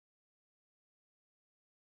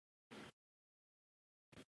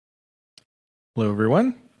Hello,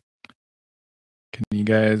 everyone. Can you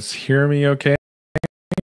guys hear me okay?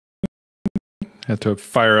 I had to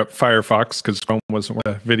fire up Firefox because Chrome wasn't with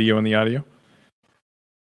the video and the audio.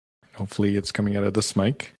 Hopefully it's coming out of this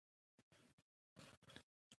mic.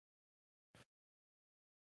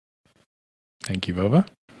 Thank you, Vova.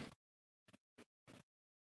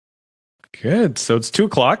 Good. So it's 2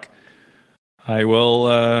 o'clock. I will,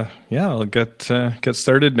 I'll get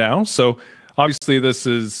started now. So obviously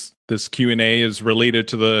this Q&A is related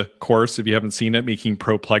to the course. If you haven't seen it, making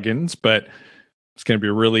pro plugins, but it's going to be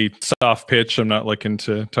a really soft pitch. I'm not looking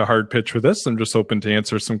to hard pitch with this. I'm just hoping to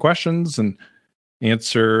answer some questions and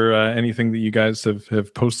answer anything that you guys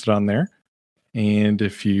have posted on there. And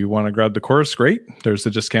if you want to grab the course, great. There's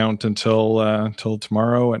a discount until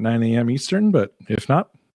tomorrow at 9 a.m. Eastern, but if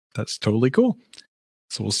not, that's totally cool.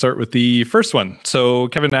 So we'll start with the first one. So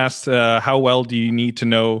Kevin asked, how well do you need to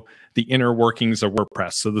know the inner workings of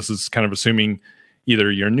WordPress? So this is kind of assuming either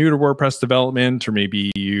you're new to WordPress development, or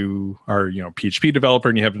maybe you are, PHP developer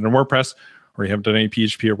and you haven't done WordPress, or you haven't done any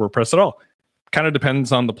PHP or WordPress at all. Kind of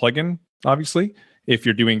depends on the plugin, obviously. If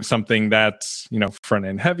you're doing something that's, front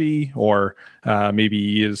end heavy, or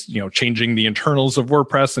maybe is, changing the internals of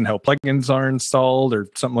WordPress and how plugins are installed, or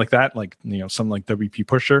something like that, like, something like WP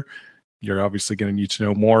Pusher, you're obviously going to need to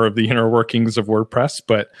know more of the inner workings of WordPress.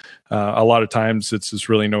 But a lot of times it's just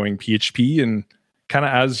really knowing PHP, and kind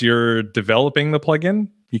of as you're developing the plugin,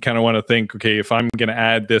 you kind of want to think, okay, if I'm going to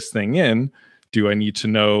add this thing in, do I need to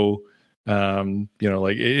know,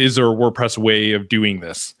 is there a WordPress way of doing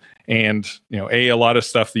this? And, a lot of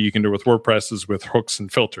stuff that you can do with WordPress is with hooks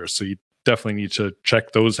and filters. So you definitely need to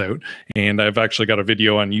check those out. And I've actually got a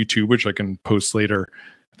video on YouTube, which I can post later,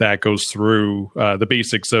 that goes through the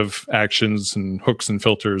basics of actions and hooks and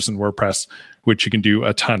filters in WordPress, which you can do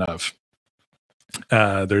a ton of.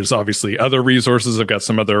 There's obviously other resources. I've got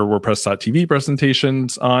some other WordPress.tv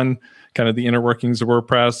presentations on kind of the inner workings of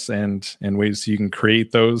WordPress and ways you can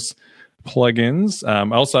create those plugins.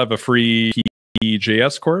 I also have a free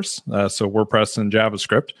JS course, so WordPress and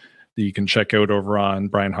JavaScript, that you can check out over on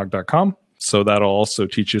brianhogg.com. So that'll also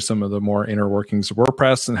teach you some of the more inner workings of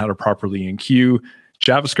WordPress and how to properly enqueue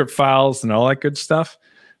JavaScript files and all that good stuff.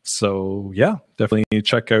 So yeah, definitely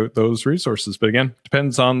check out those resources. But again,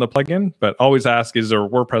 depends on the plugin, but always ask, is there a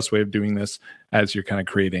WordPress way of doing this as you're kind of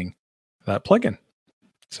creating that plugin?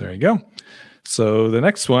 So there you go. So the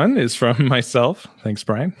next one is from myself. Thanks,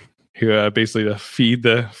 Brian. Who basically to feed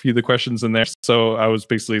the questions in there. So I was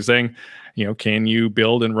basically saying, can you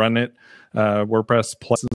build and run it WordPress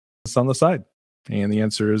plugins on the side? And the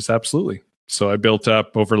answer is absolutely. So I built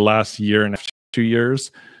up over the last year and 2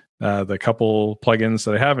 years the couple plugins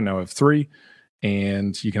that I have, and now I have 3.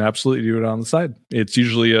 And you can absolutely do it on the side. It's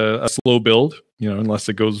usually a slow build, unless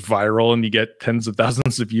it goes viral and you get tens of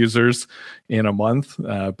thousands of users in a month.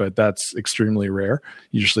 But that's extremely rare.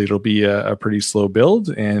 Usually it'll be a pretty slow build.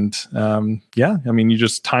 And you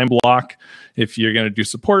just time block. If you're going to do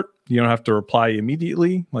support, you don't have to reply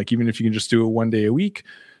immediately. Like even if you can just do it 1 day a week,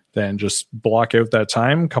 then just block out that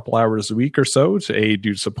time, a couple hours a week or so to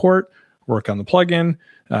do support, work on the plugin,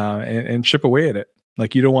 and chip away at it.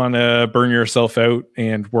 Like you don't want to burn yourself out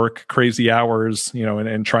and work crazy hours,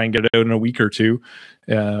 and try and get it out in a week or two,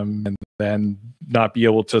 and then not be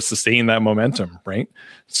able to sustain that momentum, right?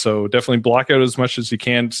 So definitely block out as much as you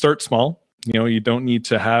can. Start small. You don't need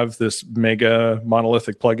to have this mega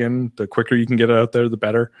monolithic plugin. The quicker you can get it out there, the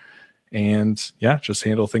better. And yeah, just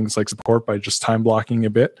handle things like support by just time blocking a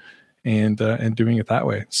bit and doing it that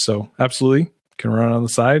way. So absolutely can run on the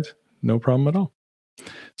side, no problem at all.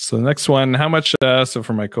 So the next one, how much, so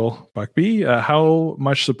for Michael Buckby, how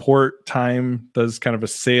much support time does kind of a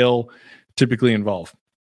sale typically involve?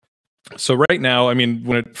 So right now,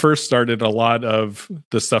 when it first started, a lot of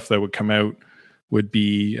the stuff that would come out would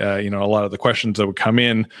be, a lot of the questions that would come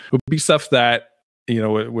in would be stuff that,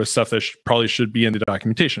 was stuff that probably should be in the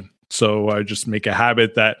documentation. So I just make a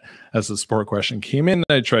habit that as the support question came in,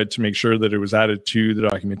 I tried to make sure that it was added to the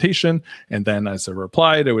documentation. And then as I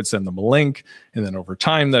replied, I would send them a link. And then over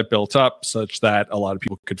time that built up such that a lot of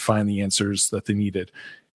people could find the answers that they needed.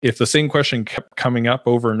 If the same question kept coming up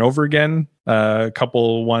over and over again, a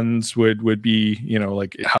couple ones would be,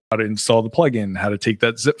 like how to install the plugin, how to take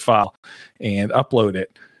that zip file and upload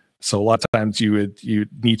it. So a lot of times you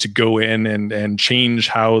need to go in and change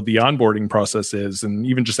how the onboarding process is, and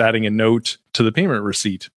even just adding a note to the payment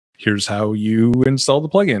receipt. Here's how you install the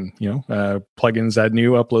plugin. Plugins add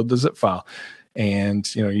new, upload the zip file. And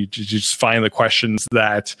you just find the questions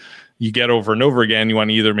that you get over and over again. You want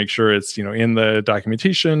to either make sure it's in the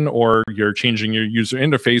documentation, or you're changing your user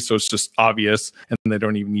interface so it's just obvious and they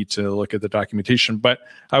don't even need to look at the documentation. But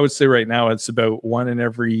I would say right now it's about 1 in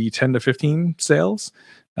every 10 to 15 sales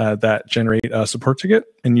that generate a support ticket,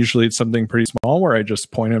 and usually it's something pretty small where I just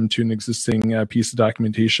point them to an existing piece of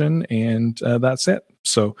documentation, and that's it.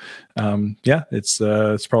 So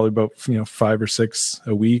it's probably about 5 or 6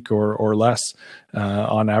 a week or less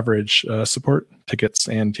on average support tickets,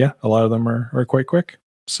 and a lot of them are quite quick.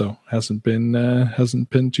 So hasn't been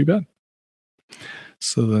too bad.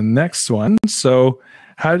 So the next one. So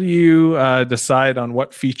how do you decide on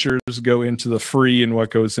what features go into the free and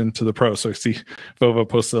what goes into the pro? So I see Vova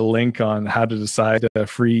posted a link on how to decide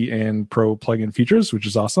free and pro plugin features, which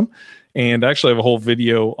is awesome. And I actually have a whole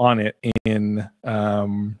video on it in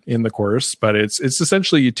the course. But it's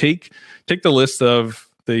essentially you take the list of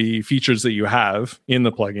the features that you have in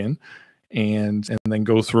the plugin, and then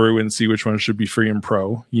go through and see which ones should be free and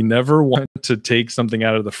pro. You never want to take something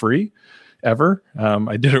out of the free, ever.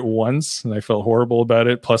 I did it once and I felt horrible about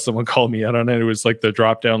it. Plus someone called me out on it. It was like the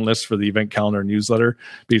drop-down list for the event calendar newsletter,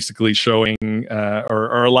 basically showing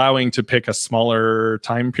or allowing to pick a smaller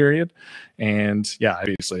time period. And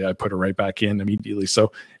basically I put it right back in immediately.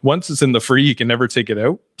 So once it's in the free, you can never take it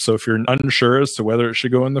out. So if you're unsure as to whether it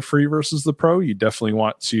should go in the free versus the pro, you definitely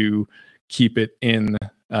want to keep it in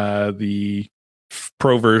the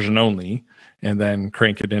pro version only, and then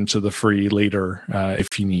crank it into the free later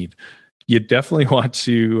if you need. You definitely want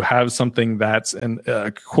to have something that's an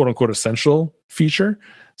quote unquote essential feature.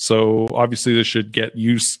 So obviously this should get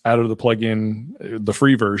use out of the plugin, the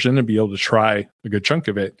free version, and be able to try a good chunk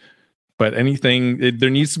of it. But there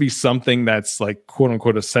needs to be something that's like quote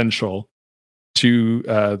unquote essential to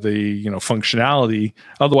the functionality.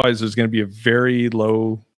 Otherwise, there's going to be a very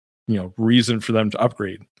low reason for them to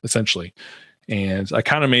upgrade, essentially. And I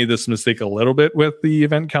kind of made this mistake a little bit with the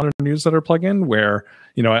event calendar newsletter plugin, where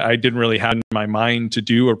I didn't really have in my mind to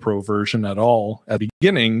do a pro version at all at the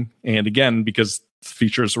beginning. And again, because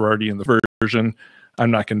features were already in the version,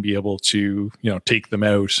 I'm not going to be able to take them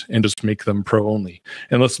out and just make them pro only,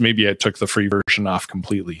 unless maybe I took the free version off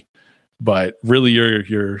completely. But really, you're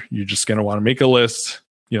just going to want to make a list,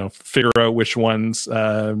 figure out which ones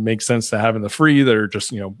make sense to have in the free that are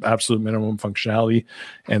just absolute minimum functionality,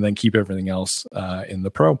 and then keep everything else in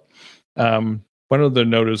the pro. One other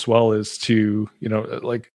note as well is to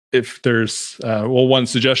like if there's one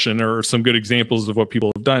suggestion or some good examples of what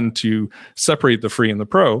people have done to separate the free and the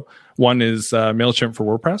pro. One is MailChimp for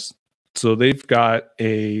WordPress. So they've got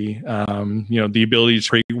a the ability to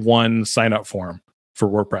create one sign up form for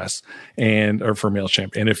WordPress or for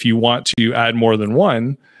MailChimp. And if you want to add more than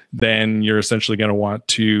one, then you're essentially going to want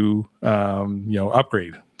to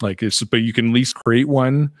upgrade. But you can at least create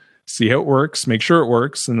one, see how it works, make sure it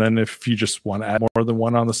works, and then if you just want to add more than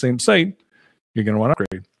one on the same site, you're going to want to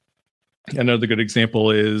upgrade. Another good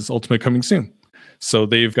example is Ultimate Coming Soon. So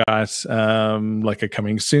they've got like a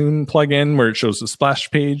Coming Soon plugin where it shows the splash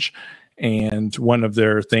page. And one of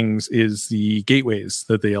their things is the gateways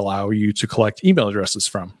that they allow you to collect email addresses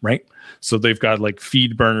from, right? So they've got like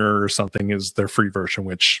FeedBurner or something is their free version,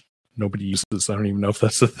 which nobody uses. I don't even know if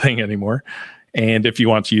that's a thing anymore. And if you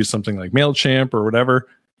want to use something like MailChimp or whatever,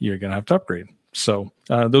 you're going to have to upgrade. So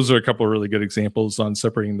those are a couple of really good examples on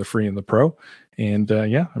separating the free and the pro. And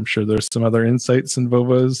I'm sure there's some other insights in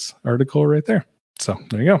Vova's article right there. So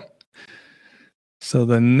there you go. So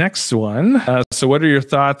the next one. So what are your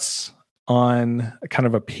thoughts on kind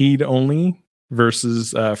of a paid only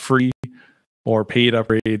versus free or paid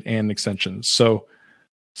upgrade and extensions? So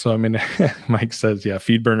I mean, Mike says,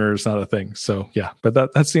 FeedBurner is not a thing. So but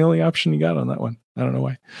that's the only option you got on that one. I don't know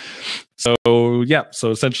why. So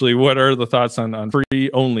essentially, what are the thoughts on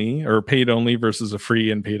free only or paid only versus a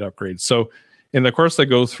free and paid upgrade? So in the course, I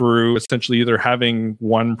go through essentially either having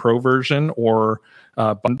one pro version or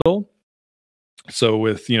bundle. So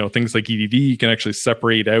with things like EDD, you can actually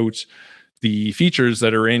separate out the features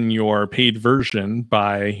that are in your paid version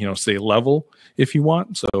by say level if you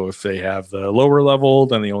want. So if they have the lower level,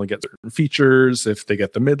 then they only get certain features. If they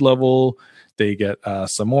get the mid level, they get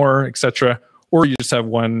some more, etc. Or you just have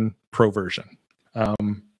one pro version.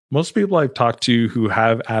 Most people I've talked to who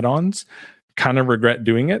have add-ons kind of regret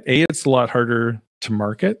doing it. It's a lot harder to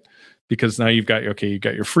market because now you've got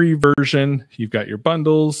your free version, you've got your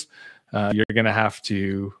bundles. You're going to have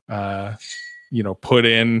to put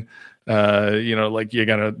in people are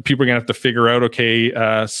gonna have to figure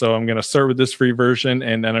out, so I'm gonna start with this free version,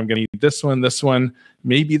 and then I'm gonna need this one,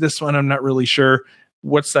 maybe this one, I'm not really sure.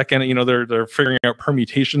 what's that gonna, they're figuring out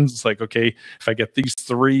permutations. It's like, okay, if I get these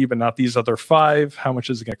 3 but not these other 5, how much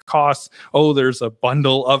is it gonna cost? Oh, there's a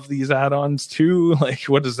bundle of these add-ons too. Like,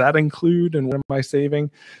 what does that include and what am I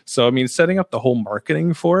saving? So I mean, setting up the whole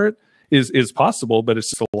marketing for it is possible, but it's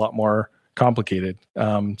just a lot more complicated.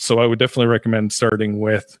 So I would definitely recommend starting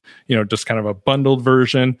with, just kind of a bundled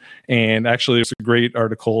version. And actually, there's a great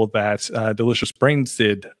article that Delicious Brains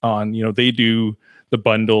did on, they do the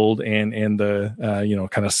bundled and the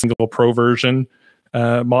kind of single pro version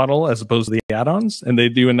model as opposed to the add-ons, and they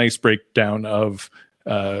do a nice breakdown of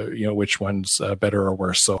which one's better or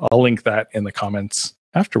worse. So I'll link that in the comments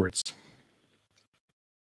afterwards.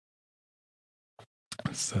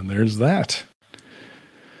 So there's that.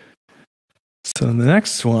 So the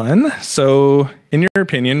next one. So in your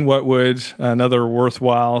opinion, what would another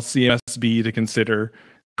worthwhile CMS be to consider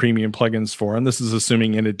premium plugins for? And this is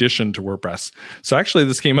assuming in addition to WordPress. So actually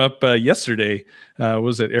this came up yesterday.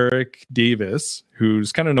 Was it Eric Davis,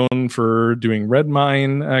 who's kind of known for doing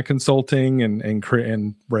Redmine consulting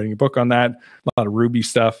and writing a book on that, a lot of Ruby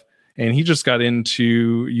stuff. And he just got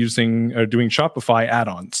into doing Shopify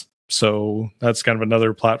add-ons. So that's kind of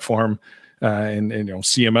another platform and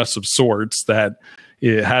CMS of sorts that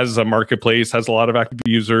it has a marketplace, has a lot of active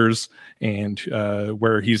users, and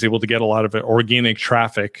where he's able to get a lot of organic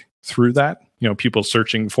traffic through that. People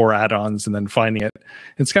searching for add-ons and then finding it.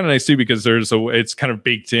 It's kind of nice too because it's kind of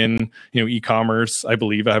baked in, e-commerce. I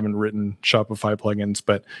believe I haven't written Shopify plugins,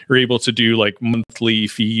 but you're able to do like monthly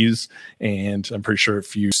fees, and I'm pretty sure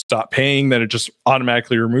if you stop paying, then it just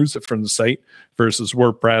automatically removes it from the site. Versus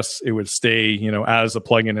WordPress, it would stay, as a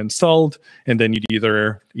plugin installed, and then you'd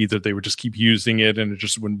either they would just keep using it and it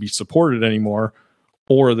just wouldn't be supported anymore,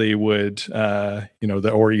 or they would,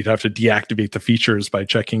 or you'd have to deactivate the features by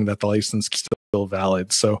checking that the license is still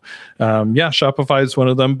valid. So, Shopify is one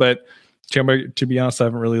of them, but to be honest, I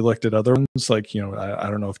haven't really looked at other ones. Like, I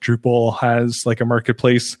don't know if Drupal has like a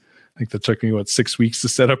marketplace. I think that took me 6 weeks to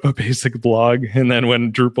set up a basic blog, and then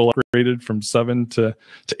when Drupal upgraded from 7 to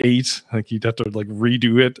 8, like you'd have to like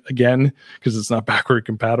redo it again because it's not backward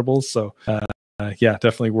compatible. So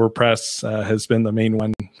definitely WordPress has been the main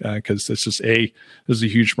one because it's just there's a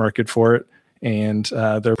huge market for it, and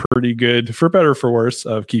they're pretty good, for better or for worse,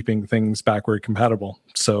 of keeping things backward compatible.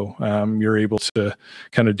 So you're able to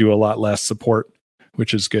kind of do a lot less support,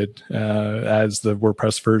 which is good as the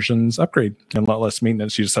WordPress versions upgrade, and a lot less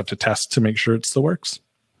maintenance. You just have to test to make sure it still works.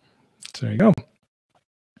 So there you go.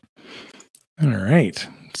 All right.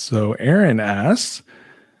 So Aaron asks,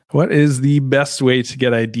 what is the best way to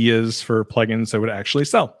get ideas for plugins that would actually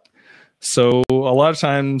sell? So a lot of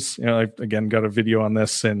times, I've again got a video on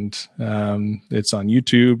this, and it's on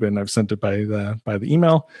YouTube, and I've sent it by the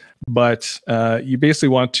email. But you basically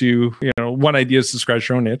want to, one idea is to scratch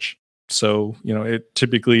your own itch. So, it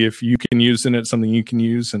typically, if you can use in it something you can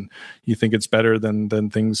use and you think it's better than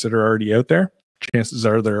things that are already out there, chances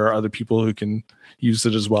are there are other people who can use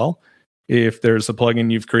it as well. If there's a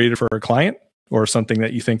plugin you've created for a client or something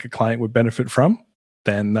that you think a client would benefit from,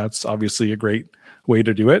 then that's obviously a great way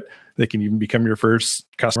to do it. They can even become your first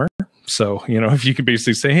customer. So, if you can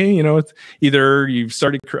basically say, hey, either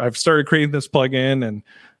I've started creating this plugin and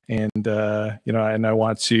I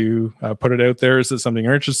want to put it out there. Is it something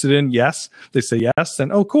you're interested in? Yes. They say yes.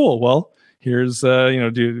 Then, oh, cool. Well, here's, do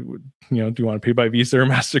you want to pay by Visa or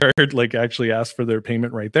MasterCard? Like actually ask for their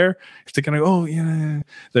payment right there. If they kind of, oh, yeah,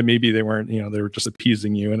 then maybe they weren't, they were just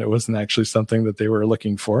appeasing you and it wasn't actually something that they were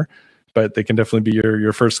looking for. But they can definitely be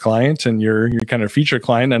your first client and your kind of feature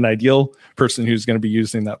client, an ideal person who's going to be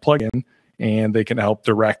using that plugin, and they can help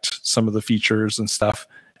direct some of the features and stuff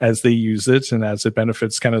as they use it and as it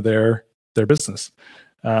benefits kind of their business.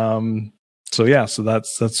 So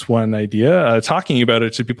that's one idea. Talking about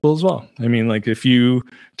it to people as well. I mean, like if you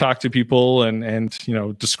talk to people and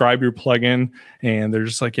describe your plugin and they're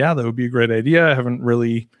just like, yeah, that would be a great idea. I haven't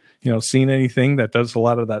really seen anything that does a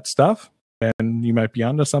lot of that stuff, and you might be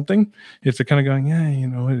onto something. If they're kind of going,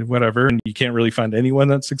 yeah, whatever, and you can't really find anyone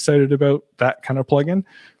that's excited about that kind of plugin,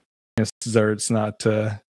 it's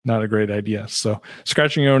not a great idea. So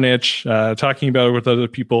scratching your own itch, talking about it with other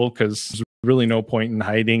people, because there's really no point in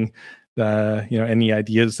hiding any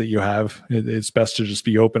ideas that you have. It's best to just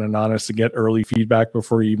be open and honest and get early feedback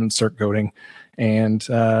before you even start coding. And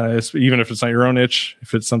even if it's not your own itch,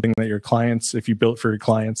 if it's something that your clients, if you built for your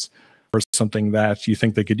clients or something that you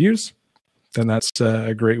think they could use, then that's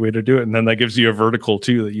a great way to do it. And then that gives you a vertical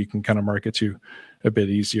too that you can kind of market to a bit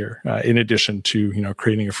easier, in addition to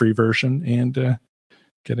creating a free version and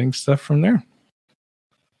getting stuff from there.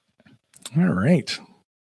 All right.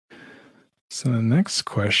 So the next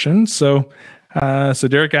question. So So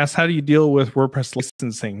Derek asks, how do you deal with WordPress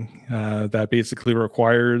licensing that basically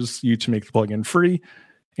requires you to make the plugin free,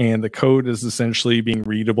 and the code is essentially being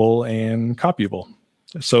readable and copyable?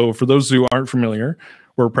 So for those who aren't familiar,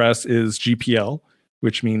 WordPress is GPL,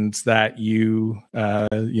 which means that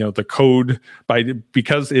the code,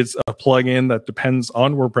 because it's a plugin that depends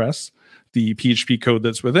on WordPress, the PHP code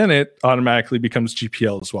that's within it automatically becomes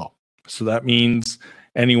GPL as well. So that means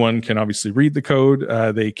anyone can obviously read the code,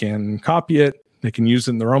 they can copy it, they can use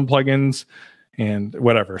it in their own plugins and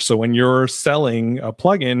whatever. So when you're selling a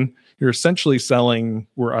plugin, you're essentially selling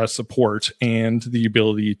support and the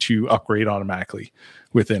ability to upgrade automatically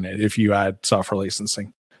within it if you add software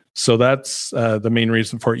licensing. So that's the main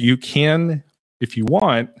reason for it. You can, if you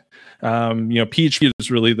want, PHP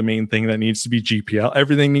is really the main thing that needs to be GPL.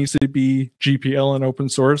 Everything needs to be GPL and open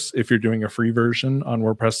source if you're doing a free version on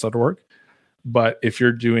WordPress.org. But if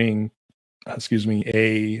you're doing,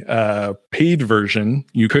 a paid version,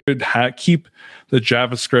 you could keep the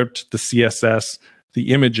JavaScript, the CSS, the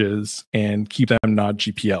images, and keep them not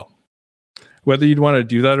GPL. Whether you'd want to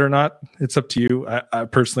do that or not, it's up to you. I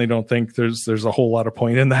personally don't think there's a whole lot of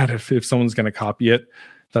point in that. If someone's going to copy it,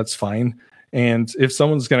 that's fine. And if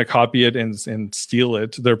someone's going to copy it and steal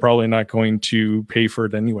it, they're probably not going to pay for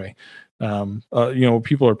it anyway. What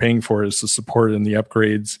people are paying for is the support and the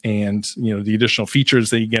upgrades and, the additional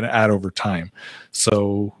features that you get to add over time.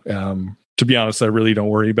 So, to be honest, I really don't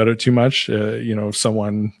worry about it too much. If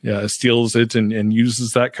someone steals it and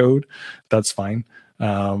uses that code, that's fine.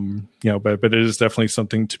 But it is definitely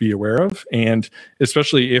something to be aware of. And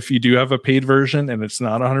especially if you do have a paid version and it's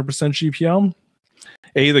not 100% GPL,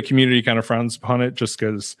 the community kind of frowns upon it just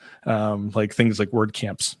because things like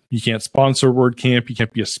WordCamps. You can't sponsor WordCamp. You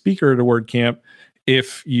can't be a speaker at a WordCamp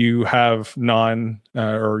if you have plugins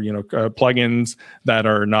that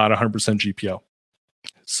are not 100% GPL.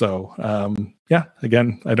 So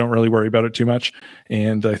again, I don't really worry about it too much,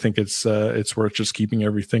 and I think it's worth just keeping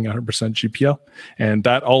everything 100% GPL. And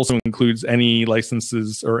that also includes any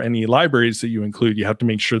licenses or any libraries that you include. You have to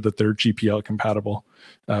make sure that they're GPL compatible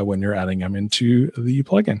when you're adding them into the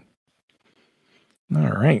plugin. All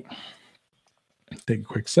right, take a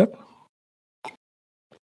quick sip.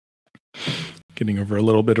 Getting over a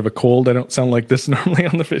little bit of a cold. I don't sound like this normally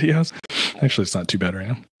on the videos. Actually, it's not too bad right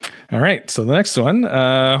now. All right, so the next one,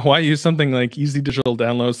 why use something like Easy Digital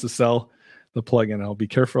Downloads to sell the plugin? I'll be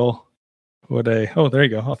careful there you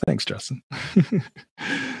go. Oh, thanks, Justin.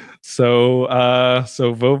 So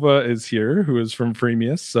Vova is here, who is from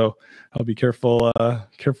Freemius. So I'll be careful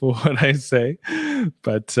what I say.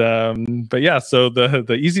 But yeah, so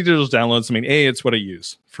the Easy Digital Downloads, it's what I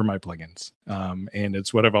use for my plugins. And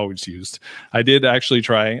it's what I've always used. I did actually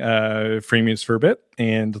try Freemius for a bit,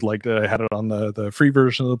 and I had it on the free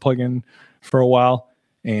version of the plugin for a while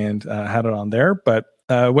and had it on there, but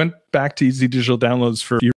went back to Easy Digital Downloads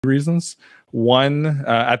for a few reasons. One,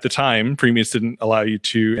 at the time, Freemius didn't allow you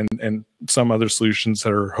to, and some other solutions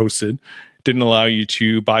that are hosted didn't allow you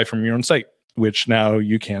to buy from your own site, which now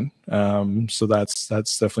you can. So that's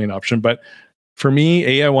definitely an option. But for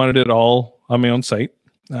me, I wanted it all on my own site.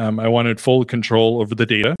 I wanted full control over the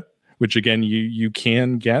data, which again, you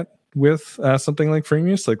can get with something like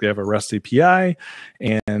Freemius. Like they have a REST API,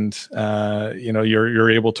 and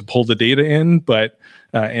you're able to pull the data in, but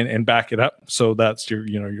and back it up. So that's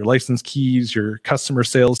your license keys, your customer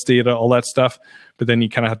sales data, all that stuff. But then you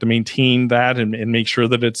kind of have to maintain that and make sure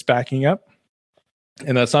that it's backing up.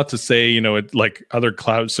 And that's not to say, like other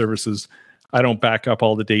cloud services, I don't back up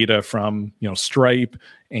all the data from Stripe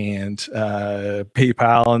and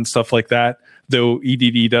PayPal and stuff like that. Though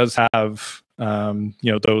EDD does have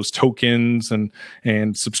those tokens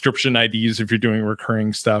and subscription IDs, if you're doing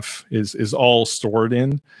recurring stuff, is all stored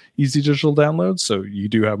in Easy Digital Downloads. So you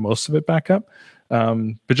do have most of it back up.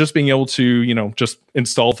 But just being able to, just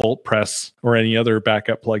install VaultPress or any other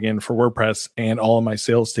backup plugin for WordPress and all of my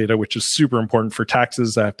sales data, which is super important for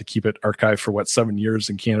taxes. I have to keep it archived for 7 years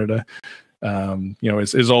in Canada.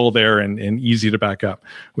 Is all there and easy to back up,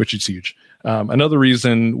 which is huge. Another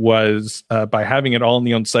reason was by having it all on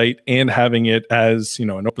the own site and having it as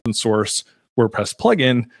an open source WordPress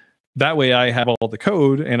plugin. That way, I have all the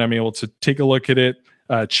code and I'm able to take a look at it,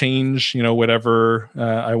 change whatever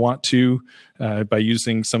I want to by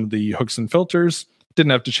using some of the hooks and filters.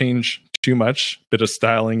 Didn't have to change too much, bit of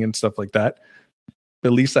styling and stuff like that. But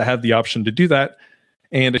at least I have the option to do that.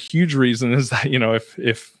 And a huge reason is that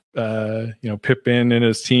if Pippin and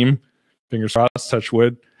his team, fingers crossed, touch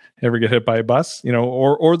wood, ever get hit by a bus,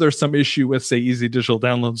 or there's some issue with, say,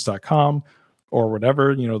 easydigitaldownloads.com or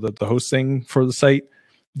whatever, the hosting for the site,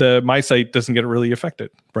 my site doesn't get really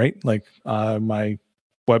affected, right? Like my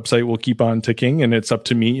website will keep on ticking, and it's up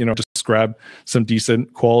to me, just grab some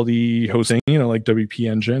decent quality hosting, like WP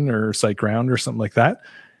Engine or SiteGround or something like that.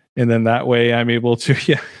 And then that way I'm able to,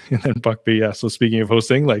 and then Buckby, so speaking of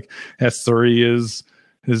hosting, like S3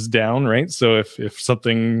 is down, right? So if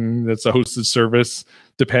something that's a hosted service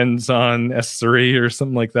depends on S3 or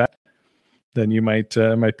something like that, then you might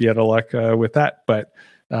be out of luck with that. But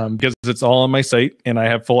because it's all on my site and I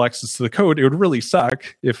have full access to the code, it would really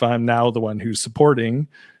suck if I'm now the one who's supporting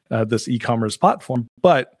this e-commerce platform.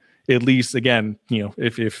 But at least, again,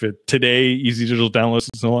 if today Easy Digital Downloads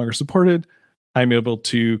is no longer supported, I'm able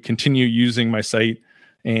to continue using my site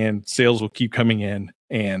and sales will keep coming in.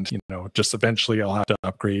 And, just eventually I'll have to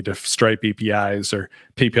upgrade if Stripe APIs or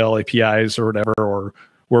PayPal APIs or whatever, or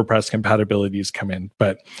WordPress compatibilities come in.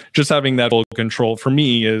 But just having that full control for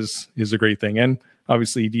me is a great thing. And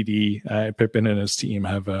obviously DD, Pippin and his team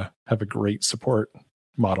have a great support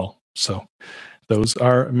model. So those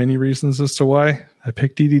are many reasons as to why I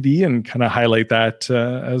picked DDD, and kind of highlight that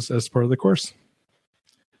as part of the course.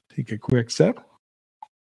 Take a quick sip.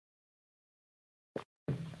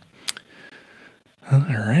 All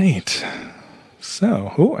right.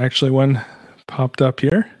 So, actually one popped up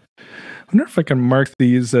here. I wonder if I can mark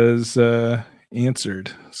these as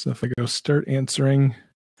answered. So if I go start answering,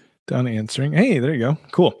 done answering. Hey, there you go.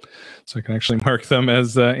 Cool. So I can actually mark them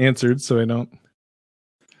as answered so I don't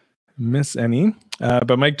miss any.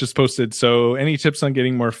 But Mike just posted, so any tips on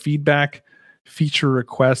getting more feedback, feature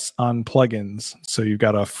requests on plugins? So you've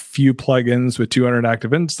got a few plugins with 200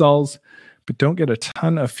 active installs, but don't get a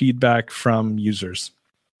ton of feedback from users.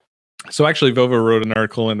 So actually Vova wrote an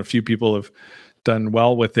article, and a few people have done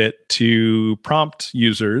well with it to prompt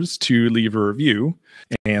users to leave a review.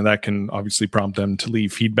 And that can obviously prompt them to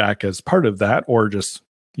leave feedback as part of that, or just,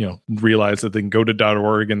 realize that they can go to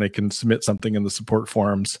 .org and they can submit something in the support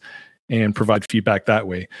forums and provide feedback that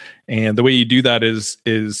way. And the way you do that is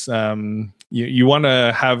you want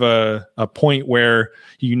to have a point where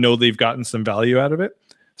they've gotten some value out of it.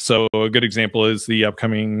 So a good example is the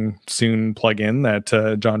upcoming soon plugin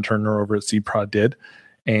that John Turner over at CProd did.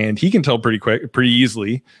 And he can tell pretty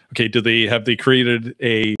easily, okay, have they created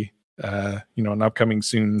an upcoming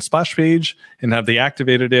soon splash page, and have they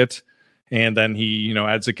activated it? And then he,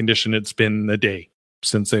 adds a condition, it's been a day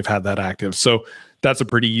since they've had that active. So that's a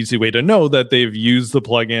pretty easy way to know that they've used the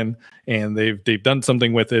plugin and they've done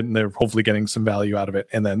something with it, and they're hopefully getting some value out of it.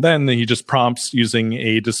 And then he just prompts using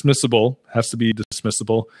a dismissible, has to be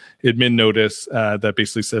dismissible, admin notice that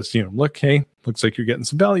basically says, look, hey, looks like you're getting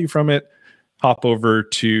some value from it. Hop over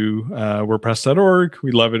to WordPress.org.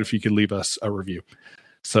 We'd love it if you could leave us a review.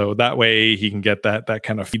 So that way he can get that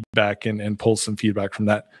kind of feedback and pull some feedback from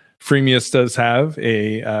that. Freemius does have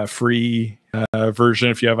a free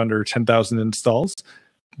version if you have under 10,000 installs,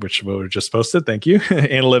 which we just posted. Thank you.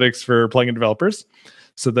 Analytics for plugin developers.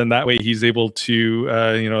 So then that way he's able to,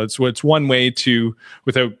 it's one way to,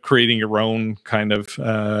 without creating your own kind of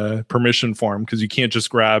permission form, because you can't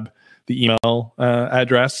just grab the email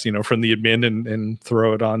address, from the admin and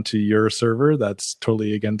throw it onto your server. That's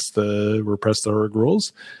totally against the WordPress.org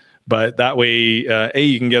rules. But that way,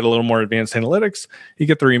 you can get a little more advanced analytics. You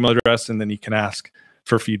get their email address, and then you can ask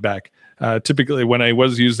for feedback. Typically, when I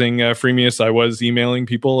was using Freemius, I was emailing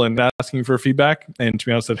people and asking for feedback. And to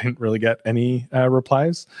be honest, I didn't really get any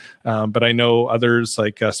replies. But I know others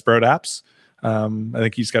like Sprout Apps. I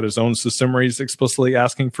think he's got his own system where he's explicitly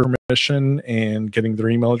asking for permission and getting their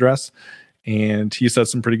email address. And he's had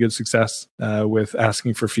some pretty good success with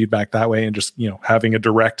asking for feedback that way, and just having a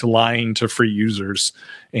direct line to free users.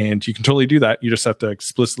 And you can totally do that. You just have to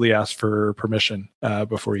explicitly ask for permission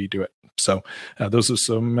before you do it. So those are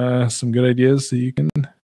some good ideas that you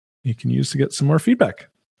can use to get some more feedback.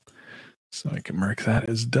 So I can mark that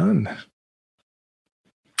as done.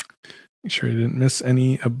 Make sure I didn't miss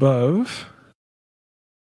any above.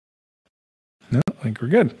 No, I think we're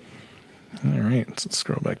good. All right, so let's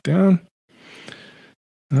scroll back down.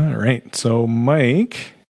 All right, so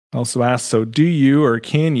Mike also asked, so do you or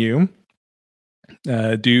can you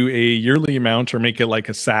do a yearly amount or make it like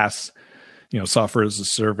a SaaS, software as a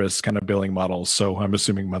service kind of billing model? So I'm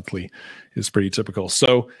assuming monthly is pretty typical.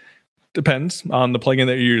 So depends on the plugin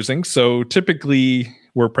that you're using. So typically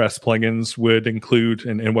WordPress plugins would include,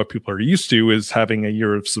 and what people are used to is having a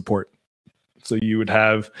year of support. So you would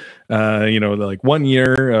have, like 1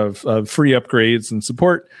 year of free upgrades and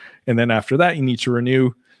support. And then after that, you need to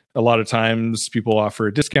renew. A lot of times people offer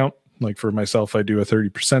a discount. Like for myself, I do a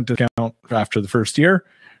 30% discount after the first year.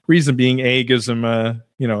 Reason being, A, gives them a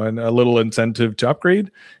little incentive to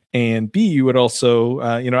upgrade. And B, you would also,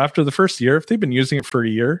 after the first year, if they've been using it for a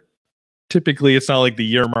year, typically it's not like the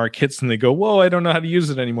year mark hits and they go, whoa, I don't know how to use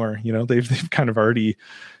it anymore. They've kind of already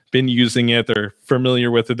been using it, they're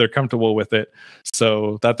familiar with it, they're comfortable with it.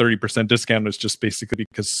 So that 30% discount is just basically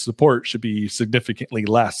because support should be significantly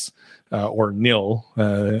less or nil,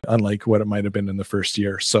 unlike what it might have been in the first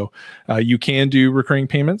year. So you can do recurring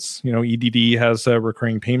payments. EDD has a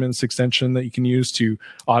recurring payments extension that you can use to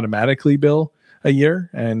automatically bill a year,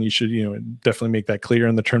 and you should definitely make that clear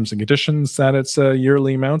in the terms and conditions that it's a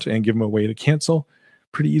yearly amount, and give them a way to cancel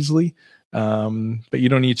pretty easily. But you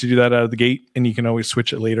don't need to do that out of the gate, and you can always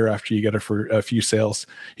switch it later after you get it for a few sales.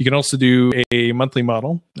 You can also do a monthly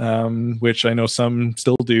model, which I know some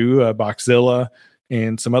still do. Boxzilla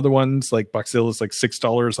and some other ones, like Boxzilla is like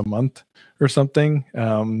 $6 a month or something.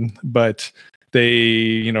 But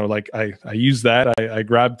they, like I use that. I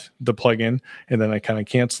grabbed the plugin and then I kind of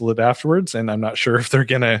cancel it afterwards. And I'm not sure if they're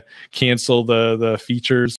going to cancel the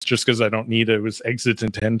features just because I don't need it. It was exit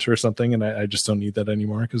intent or something. And I just don't need that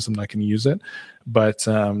anymore because I'm not going to use it. But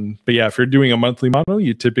yeah, if you're doing a monthly model,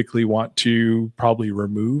 you typically want to probably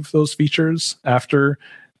remove those features after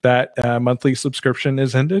that monthly subscription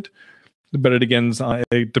is ended. But it depends on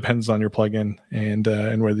your plugin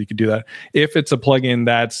and whether you could do that. If it's a plugin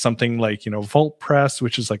that's something like WordPress,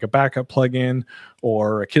 which is like a backup plugin,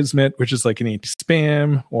 or Akismet, which is like an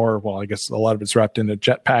anti-spam, or well, I guess a lot of it's wrapped into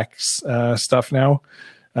Jetpack's stuff now.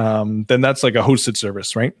 Then that's like a hosted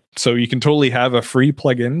service, right? So you can totally have a free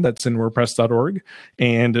plugin that's in WordPress.org,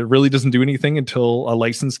 and it really doesn't do anything until a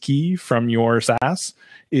license key from your SaaS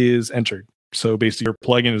is entered. So basically your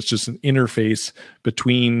plugin is just an interface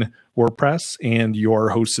between WordPress and your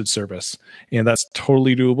hosted service. And that's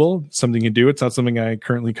totally doable. It's something you can do. It's not something I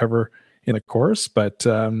currently cover in a course, but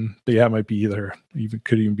yeah, it might be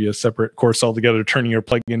could even be a separate course altogether, turning your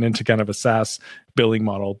plugin into kind of a SaaS billing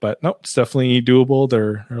model. But no, it's definitely doable.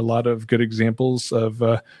 There are a lot of good examples of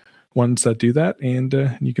ones that do that, and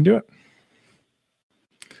you can do it.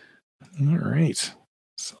 All right.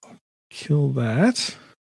 So kill that.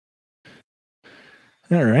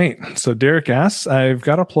 All right. So Derek asks, I've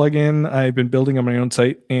got a plugin I've been building on my own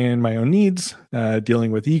site and my own needs,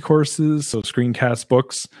 dealing with e-courses, so screencast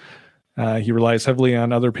books. He relies heavily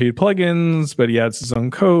on other paid plugins, but he adds his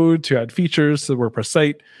own code to add features to the WordPress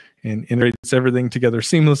site and integrates everything together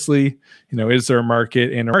seamlessly. Is there a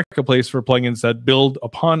market and a marketplace for plugins that build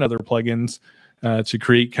upon other plugins to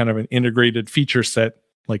create kind of an integrated feature set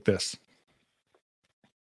like this?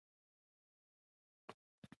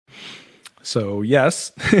 So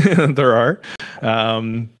yes, there are.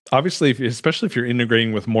 Obviously, especially if you're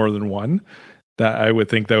integrating with more than one, that I would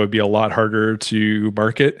think that would be a lot harder to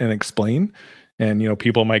market and explain. And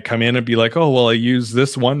people might come in and be like, "Oh, well, I use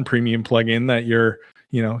this one premium plugin that you're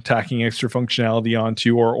tacking extra functionality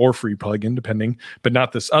onto, or free plugin, depending, but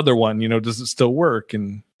not this other one. Does it still work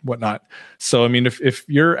and whatnot?" So I mean, if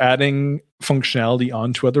you're adding functionality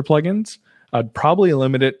onto other plugins, I'd probably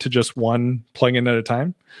limit it to just one plugin at a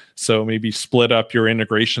time. So maybe split up your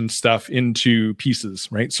integration stuff into pieces,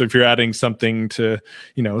 right? So if you're adding something to,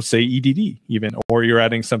 say EDD even, or you're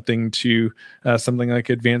adding something to something like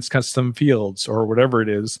advanced custom fields or whatever it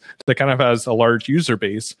is that kind of has a large user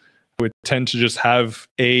base, I would tend to just have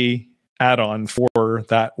a add-on for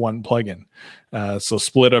that one plugin. So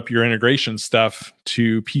split up your integration stuff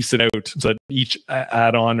to piece it out so that each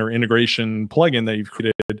add-on or integration plugin that you've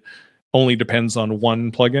created only depends on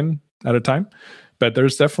one plugin at a time. But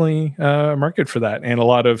there's definitely a market for that. And a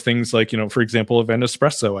lot of things like, for example, Event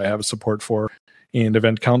Espresso, I have a support for, and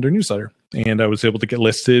Event Calendar Newsletter. And I was able to get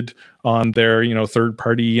listed on their,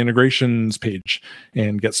 third-party integrations page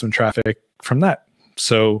and get some traffic from that.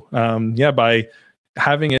 So yeah, by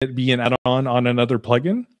having it be an add-on on another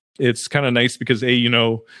plugin, it's kind of nice because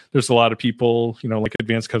there's a lot of people, like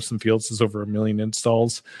Advanced Custom Fields is over 1 million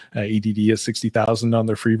installs. EDD is 60,000 on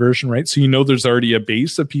their free version, right? So there's already a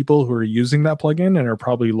base of people who are using that plugin and are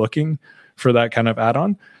probably looking for that kind of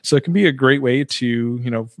add-on. So it can be a great way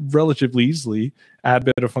to, relatively easily add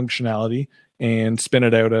a bit of functionality and spin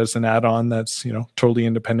it out as an add-on that's, totally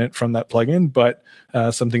independent from that plugin, but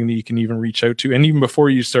something that you can even reach out to. And even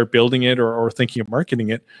before you start building it or thinking of marketing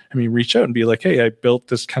it, reach out and be like, hey, I built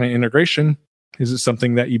this kind of integration. Is it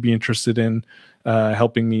something that you'd be interested in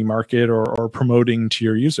helping me market or promoting to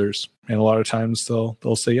your users? And a lot of times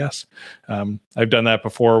they'll say yes. I've done that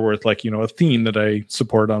before with a theme that I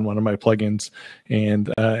support on one of my plugins,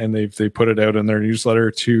 and they put it out in their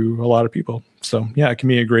newsletter to a lot of people. So yeah, it can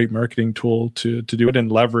be a great marketing tool to do it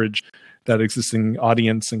and leverage that existing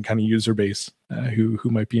audience and kind of user base who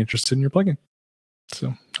might be interested in your plugin.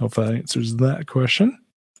 So hopefully that answers that question.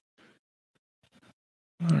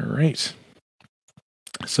 All right.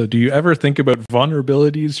 So do you ever think about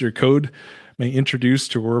vulnerabilities your code may introduce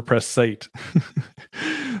to a WordPress site?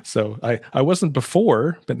 So I wasn't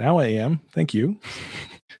before, but now I am. Thank you.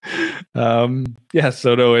 Yeah,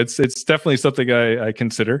 so no, it's definitely something I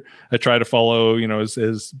consider. I try to follow,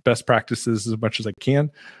 as best practices as much as I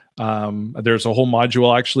can. There's a whole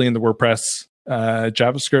module actually in the WordPress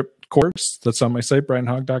JavaScript course that's on my site,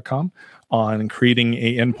 brianhogg.com, on creating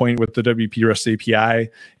a endpoint with the WP REST API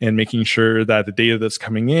and making sure that the data that's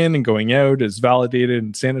coming in and going out is validated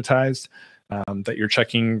and sanitized, that you're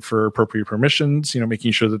checking for appropriate permissions,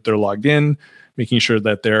 making sure that they're logged in, making sure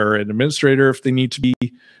that they're an administrator if they need to be,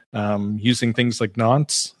 using things like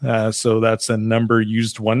nonce. So that's a number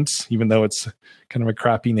used once, even though it's kind of a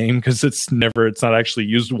crappy name because it's not actually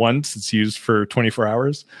used once. It's used for 24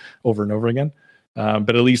 hours over and over again.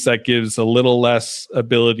 But at least that gives a little less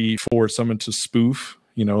ability for someone to spoof,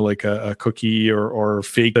 like a cookie or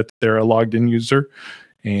fake that they're a logged in user.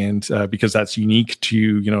 And because that's unique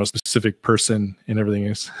to, a specific person and everything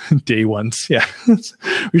is day ones. Yeah,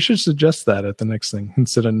 we should suggest that at the next thing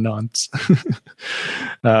instead of nonce.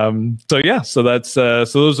 So that's so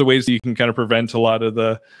those are ways that you can kind of prevent a lot of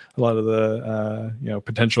the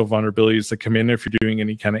potential vulnerabilities that come in if you're doing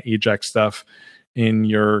any kind of AJAX stuff in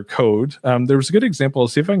your code. There was a good example. I'll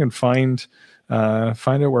see if I can find out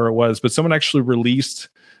where it was, but someone actually released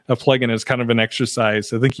a plugin as kind of an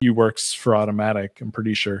exercise. I think he works for Automatic, I'm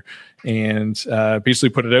pretty sure, and basically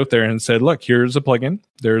put it out there and said, look, here's a plugin.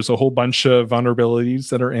 There's a whole bunch of vulnerabilities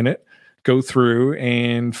that are in it. Go through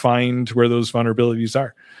and find where those vulnerabilities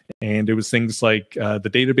are. And it was things like the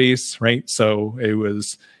database, right? So it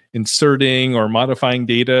was inserting or modifying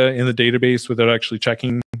data in the database without actually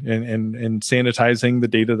checking and sanitizing the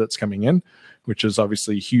data that's coming in, which is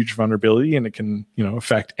obviously a huge vulnerability, and it can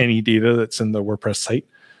affect any data that's in the WordPress site.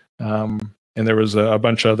 And there was a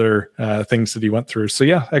bunch of other things that he went through. So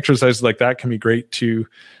yeah, exercises like that can be great to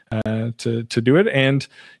do it. And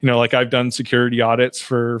like I've done security audits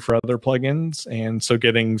for other plugins, and so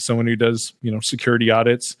getting someone who does security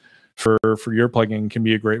audits for your plugin can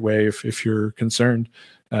be a great way if you're concerned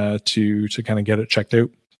to kind of get it checked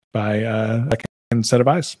out by a second set of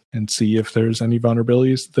eyes and see if there's any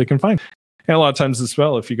vulnerabilities that they can find. And a lot of times as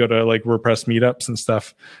well, if you go to like WordPress meetups and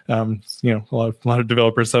stuff, a lot of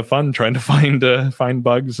developers have fun trying to find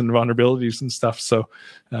bugs and vulnerabilities and stuff. So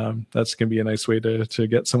that's going to be a nice way to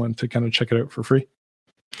get someone to kind of check it out for free.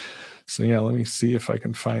 So yeah, let me see if I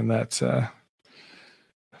can find that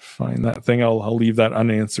thing. I'll leave that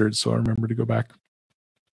unanswered, so I remember to go back.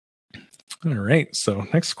 All right. So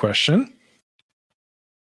next question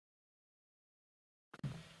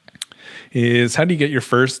is, how do you get your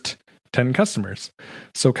first 10 customers?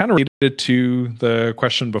 So kind of related to the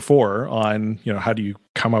question before on, how do you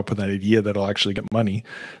come up with an idea that'll actually get money?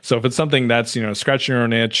 So if it's something that's, scratching your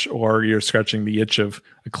own itch, or you're scratching the itch of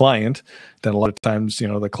a client, then a lot of times,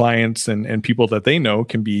 the clients and people that they know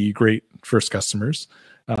can be great first customers.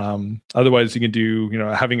 Otherwise, you can do,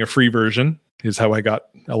 having a free version is how I got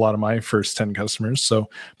a lot of my first 10 customers.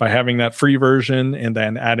 So by having that free version and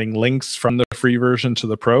then adding links from the free version to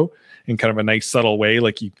the pro in kind of a nice subtle way,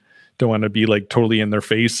 like you don't want to be like totally in their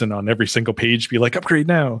face and on every single page be like, upgrade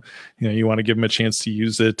now. You want to give them a chance to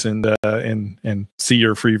use it and see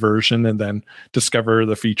your free version and then discover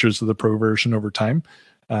the features of the pro version over time.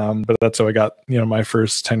 But that's how I got, my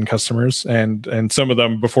first 10 customers, and some of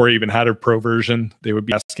them, before I even had a pro version, they would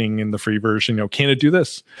be asking in the free version, can it do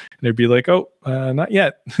this? And they'd be like, oh, not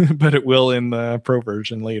yet, but it will in the pro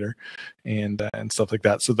version later, and stuff like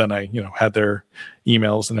that. So then I, had their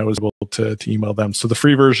emails and I was able to email them. So the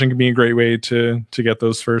free version can be a great way to get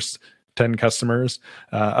those first 10 customers.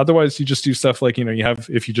 Otherwise, you just do stuff like,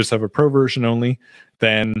 if you just have a pro version only,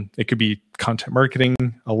 then it could be content marketing.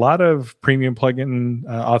 A lot of premium plugin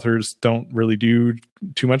authors don't really do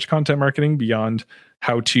too much content marketing beyond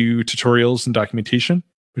how-to tutorials and documentation,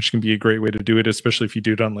 which can be a great way to do it, especially if you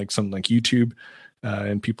do it on like something like YouTube,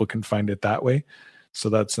 and people can find it that way. So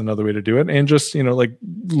that's another way to do it. And just, like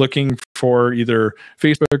looking for either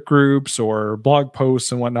Facebook groups or blog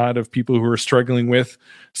posts and whatnot of people who are struggling with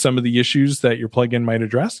some of the issues that your plugin might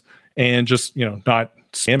address, and just, not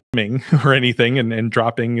spamming or anything and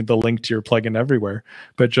dropping the link to your plugin everywhere,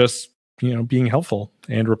 but just, being helpful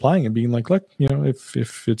and replying and being like, look,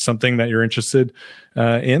 if it's something that you're interested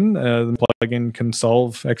in, the plugin can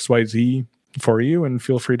solve XYZ for you, and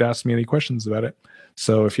feel free to ask me any questions about it.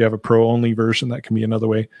 So if you have a pro only version, that can be another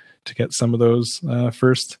way to get some of those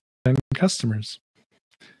first 10 customers.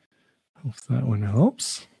 Hope that one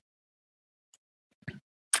helps.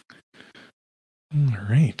 All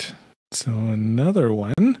right. So another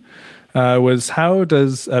one was, how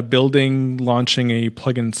does launching a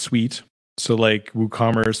plugin suite, so like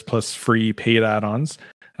WooCommerce plus free paid add-ons,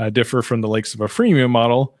 differ from the likes of a freemium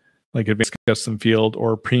model like Advanced Custom Field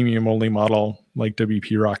or premium only model like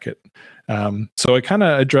WP Rocket? So I kind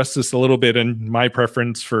of addressed this a little bit in my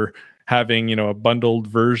preference for having, a bundled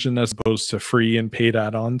version as opposed to free and paid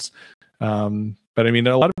add-ons. But I mean,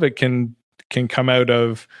 a lot of it can come out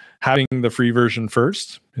of having the free version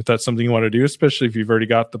first, if that's something you want to do, especially if you've already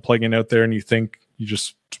got the plugin out there and you think you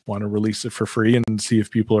just want to release it for free and see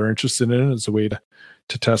if people are interested in it as a way to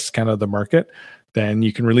test kind of the market. Then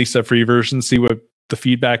you can release that free version, see what the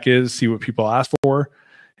feedback is, see what people ask for.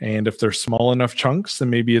 And if they're small enough chunks,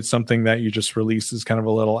 then maybe it's something that you just release as kind of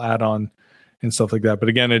a little add-on and stuff like that. But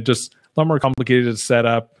again, it just a lot more complicated to set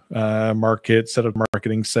up, set up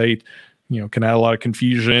marketing site. Can add a lot of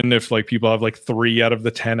confusion if like people have like 3 out of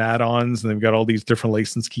the 10 add-ons and they've got all these different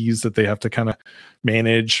license keys that they have to kind of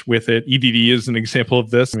manage with it. EDD is an example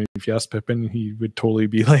of this. I mean, if you ask Pippin, he would totally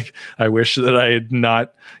be like, I wish that I had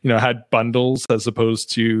not, had bundles as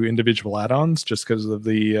opposed to individual add-ons, just because of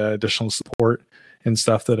the additional support and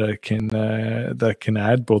stuff that I can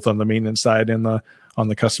add both on the maintenance side and on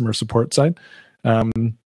the customer support side.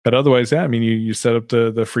 But otherwise, yeah, I mean, you set up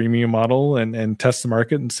the freemium model and test the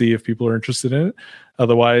market and see if people are interested in it.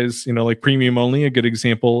 Otherwise, like premium only, a good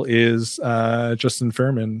example is Justin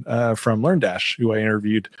Fairman from LearnDash, who I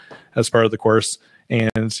interviewed as part of the course.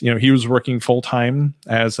 And, he was working full-time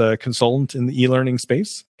as a consultant in the e-learning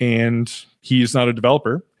space, and he's not a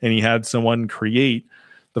developer. And he had someone create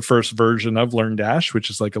the first version of LearnDash, which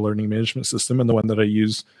is like a learning management system, and the one that I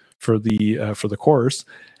use for the course.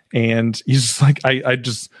 And he's just like,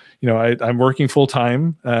 I'm working full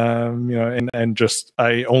time, and just,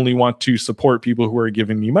 I only want to support people who are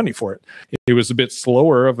giving me money for it. It was a bit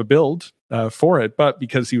slower of a build for it, but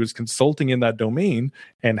because he was consulting in that domain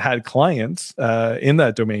and had clients in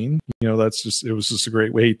that domain, it was just a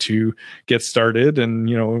great way to get started. And,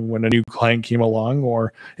 when a new client came along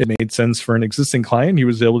or it made sense for an existing client, he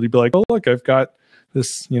was able to be like, oh, look, I've got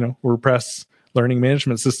this, WordPress learning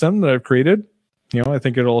management system that I've created. I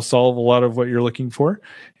think it'll solve a lot of what you're looking for.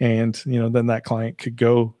 And, then that client could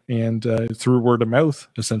go and through word of mouth,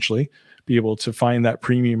 essentially, be able to find that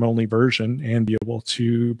premium only version and be able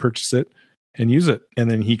to purchase it and use it.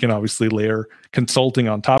 And then he can obviously layer consulting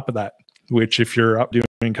on top of that, which if you're up doing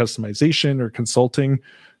customization or consulting,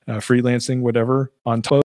 freelancing, whatever, on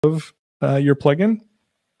top of your plugin,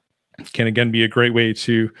 can again be a great way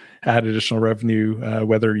to add additional revenue,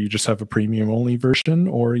 whether you just have a premium only version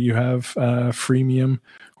or you have freemium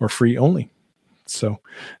or free only. So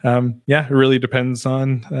it really depends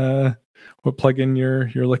on what plugin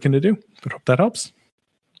you're looking to do. But hope that helps.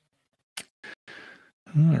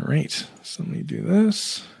 All right, so let me do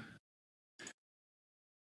this.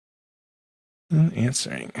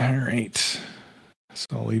 Answering. All right. So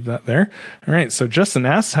I'll leave that there. All right. So Justin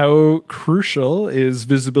asks, how crucial is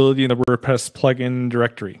visibility in the WordPress plugin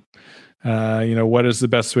directory? What is the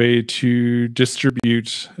best way to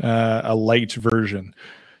distribute a light version?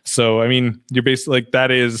 So, I mean, you're basically like,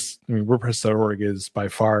 WordPress.org is by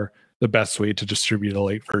far the best way to distribute a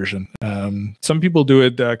light version. Some people do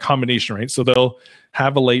it a combination, right? So they'll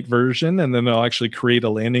have a light version and then they'll actually create a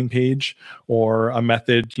landing page or a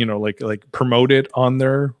method, like promote it on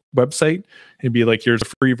their website. It'd be like, here's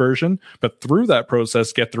a free version, but through that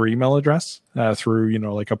process, get their email address through,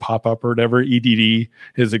 like a pop-up or whatever. EDD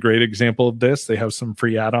is a great example of this. They have some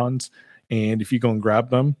free add-ons, and if you go and grab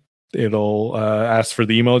them, it'll ask for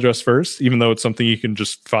the email address first, even though it's something you can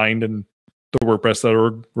just find in the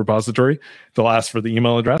WordPress.org repository. They'll ask for the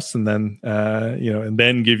email address and then, and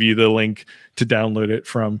then give you the link to download it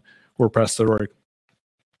from WordPress.org.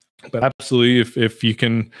 But absolutely, if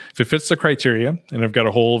it fits the criteria, and I've got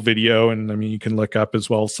a whole video, and I mean, you can look up as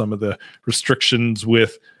well some of the restrictions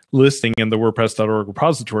with listing in the WordPress.org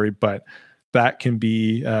repository, but that can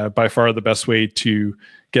be by far the best way to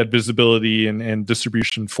get visibility and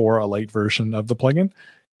distribution for a light version of the plugin.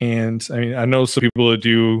 And I mean, I know some people that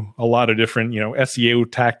do a lot of different,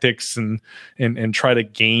 SEO tactics and try to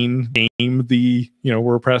game the,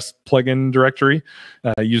 WordPress plugin directory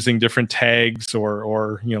using different tags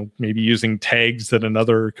or maybe using tags that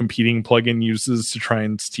another competing plugin uses to try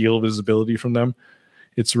and steal visibility from them.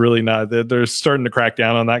 It's really not. They're starting to crack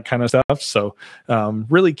down on that kind of stuff. So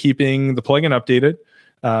really keeping the plugin updated,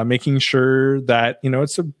 making sure that,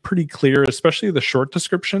 it's a pretty clear, especially the short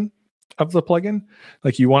description of the plugin.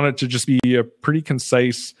 Like, you want it to just be a pretty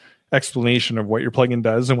concise explanation of what your plugin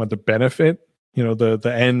does and what the benefit,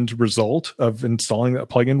 the end result of installing that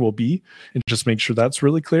plugin will be, and just make sure that's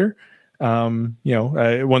really clear.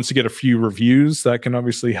 Once you get a few reviews, that can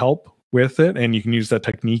obviously help with it, and you can use that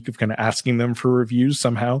technique of kind of asking them for reviews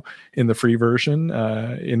somehow in the free version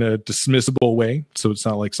in a dismissible way, so it's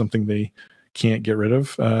not like something they can't get rid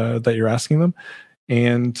of that you're asking them.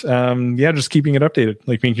 And just keeping it updated,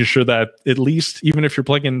 like making sure that at least, even if your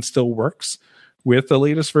plugin still works with the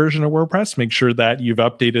latest version of WordPress, make sure that you've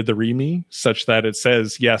updated the README such that it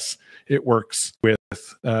says, yes, it works with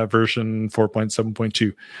version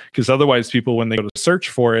 4.7.2. Because otherwise, people, when they go to search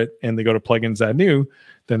for it and they go to plugins add new,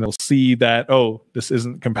 then they'll see that, oh, this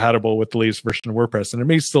isn't compatible with the latest version of WordPress. And it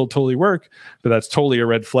may still totally work, but that's totally a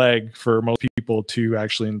red flag for most people to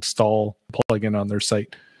actually install a plugin on their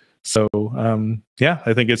site. So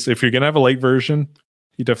I think if you're going to have a late version,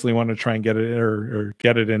 you definitely want to try and get it or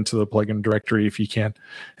get it into the plugin directory if you can.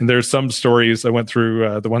 And there's some stories I went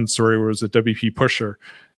through. The one story was a WP Pusher.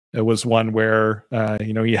 It was one where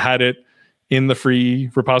you had it in the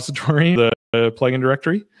free repository, the plugin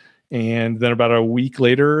directory, and then about a week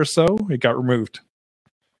later or so, it got removed.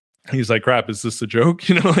 He's like, crap, is this a joke?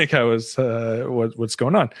 Like how is what's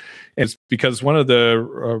going on? And it's because one of the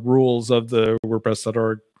rules of the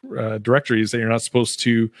WordPress.org directory is that you're not supposed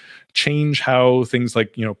to change how things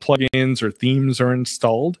like plugins or themes are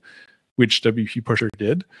installed, which WP Pusher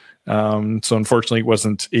did. So unfortunately, it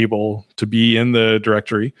wasn't able to be in the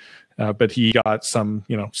directory. But he got some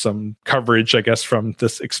coverage, I guess, from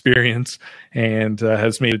this experience, and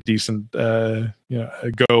has made a decent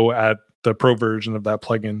go at the pro version of that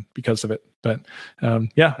plugin because of it. But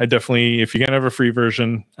I definitely, if you're gonna have a free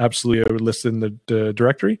version, absolutely, I would list it in the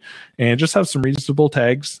directory and just have some reasonable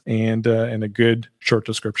tags and a good short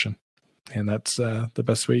description. And that's the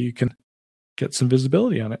best way you can get some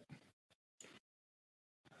visibility on it.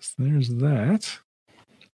 So there's that.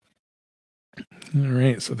 All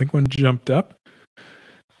right, so I think one jumped up.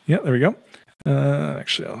 Yeah, there we go.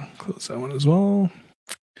 Actually, I'll close that one as well.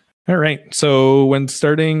 All right, so when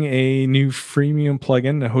starting a new freemium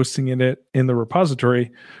plugin and hosting it in the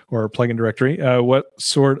repository or plugin directory, what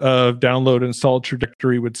sort of download install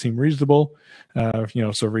trajectory would seem reasonable?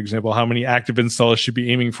 So for example, how many active installs should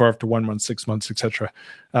be aiming for after 1 month, 6 months, etc.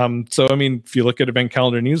 So I mean, if you look at Event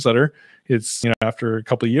Calendar Newsletter, it's after a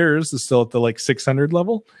couple of years, it's still at the 600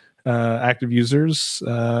 level. Active users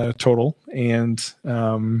total, and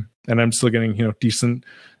I'm still getting decent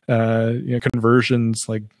conversions,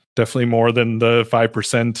 like definitely more than the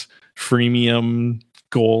 5% freemium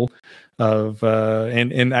goal of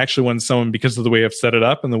and actually when someone, because of the way I've set it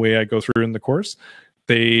up and the way I go through in the course,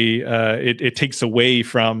 it takes away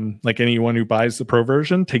from, like, anyone who buys the pro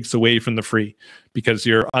version takes away from the free, because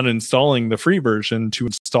you're uninstalling the free version to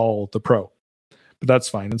install the pro. But that's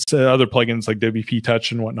fine. And so other plugins like WP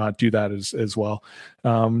Touch and whatnot do that as well.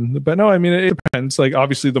 But no, I mean, it depends. Like,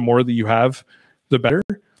 obviously, the more that you have, the better.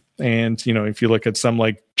 And if you look at some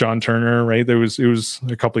like John Turner, right? It was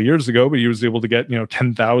a couple of years ago, but he was able to get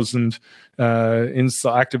 10,000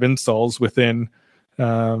 active installs within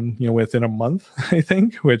within a month, I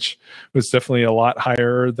think, which was definitely a lot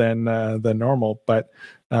higher than normal. But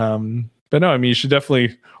no, I mean, you should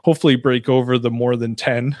definitely, hopefully, break over the more than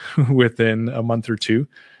 10 within a month or two.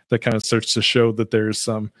 That kind of starts to show that there's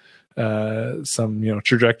some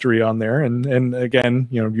trajectory on there. And again,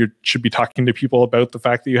 you should be talking to people about the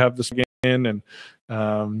fact that you have this again. And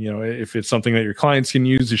if it's something that your clients can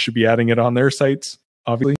use, you should be adding it on their sites,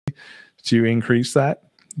 obviously, to increase that.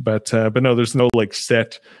 But no, there's no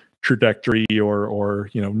set trajectory or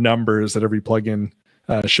numbers that every plugin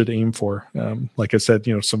should aim for. Like I said,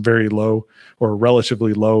 some very low or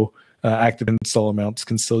relatively low active install amounts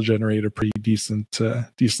can still generate a pretty decent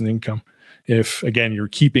income. If, again, you're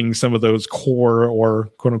keeping some of those core or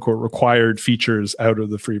quote unquote required features out of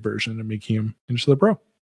the free version and making them into the pro.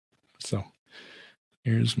 So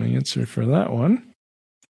here's my answer for that one.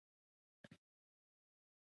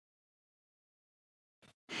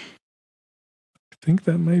 I think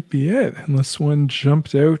that might be it, unless one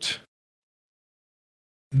jumped out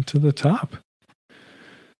into the top.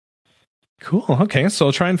 Cool. Okay, so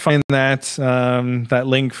I'll try and find that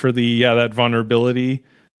link for the that vulnerability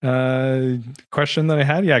question that I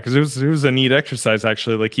had. Yeah, because it was a neat exercise,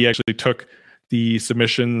 actually. Like, he actually took the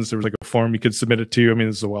submissions. There was like a form you could submit it to. I mean,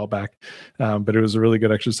 this is a while back, but it was a really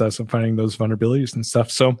good exercise of finding those vulnerabilities and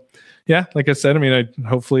stuff. So yeah, like I said, I mean,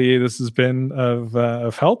 hopefully this has been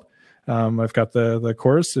of help. I've got the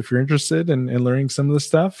course if you're interested in learning some of the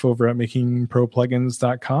stuff over at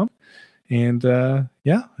makingproplugins.com. And I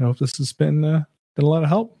hope this has been a lot of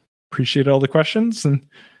help. Appreciate all the questions, and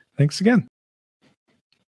thanks again.